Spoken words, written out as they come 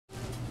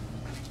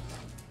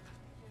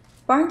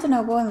Barnes &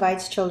 Noble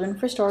invites children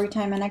for story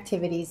time and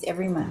activities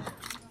every month.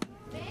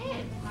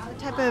 What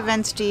type of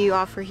events do you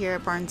offer here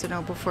at Barnes &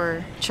 Noble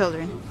for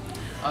children?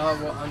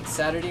 Well, on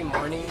Saturday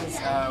mornings,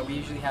 we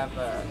usually have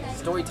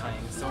story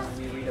time. So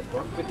we read a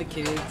book with the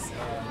kids,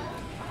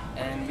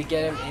 and we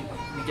get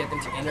them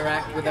to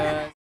interact with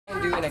us.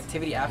 And do an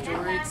activity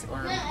afterwards,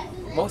 or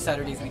most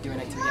Saturdays we do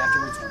an activity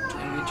afterwards,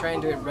 and we try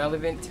and do it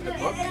relevant to the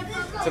book.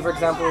 So, for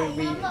example,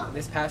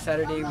 this past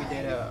Saturday we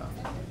did a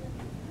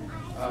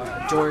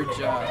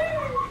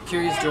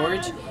Curious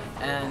George,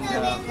 and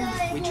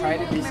we try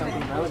to do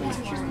something relevant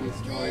to Curious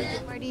George.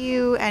 Why do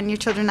you and your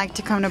children like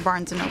to come to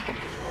Barnes & Noble?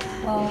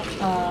 Well,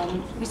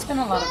 we spend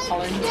a lot of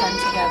quality time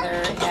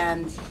together,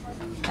 and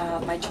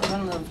my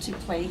children love to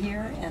play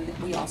here, and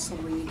we also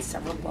read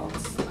several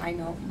books. I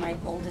know my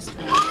oldest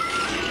one,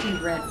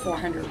 he read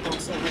 400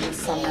 books over the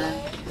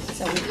summer.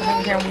 So we come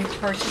in here and we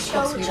purchase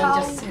books. We don't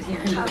just sit here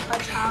and look.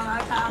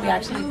 We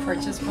actually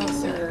purchase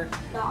books,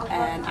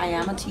 and I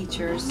am a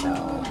teacher, so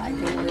I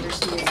think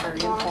literacy is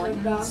very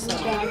important. So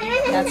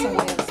that's a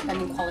way of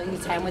spending quality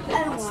time with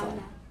them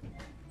also.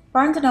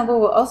 Barnes & Noble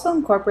will also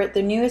incorporate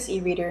the newest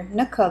e-reader,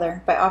 Nook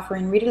Color, by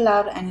offering read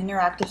aloud and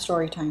interactive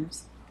story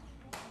times.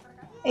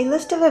 A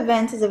list of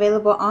events is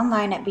available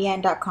online at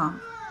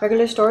bn.com.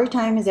 Regular story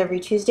time is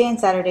every Tuesday and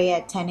Saturday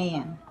at 10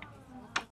 a.m.